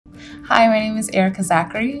Hi, my name is Erika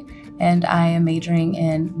Zachary, and I am majoring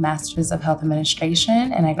in Masters of Health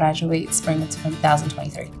Administration, and I graduate spring of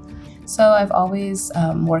 2023. So I've always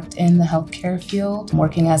worked in the healthcare field,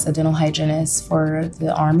 working as a dental hygienist for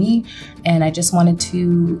the Army, and I just wanted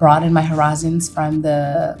to broaden my horizons from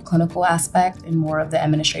the clinical aspect and more of the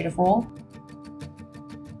administrative role.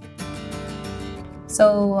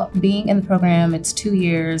 So being in the program, it's 2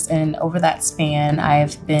 years, and over that span,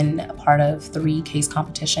 I've been a part of 3 case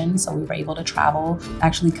competitions. So we were able to travel,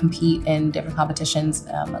 actually compete in different competitions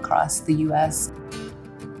across the US.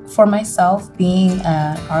 For myself, being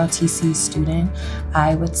an ROTC student,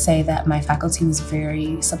 I would say that my faculty was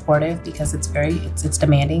very supportive because it's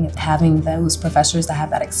demanding. Having those professors that have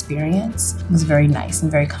that experience was very nice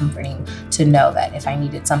and very comforting to know that if I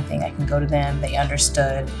needed something, I can go to them. They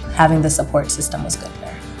understood. Having the support system was good.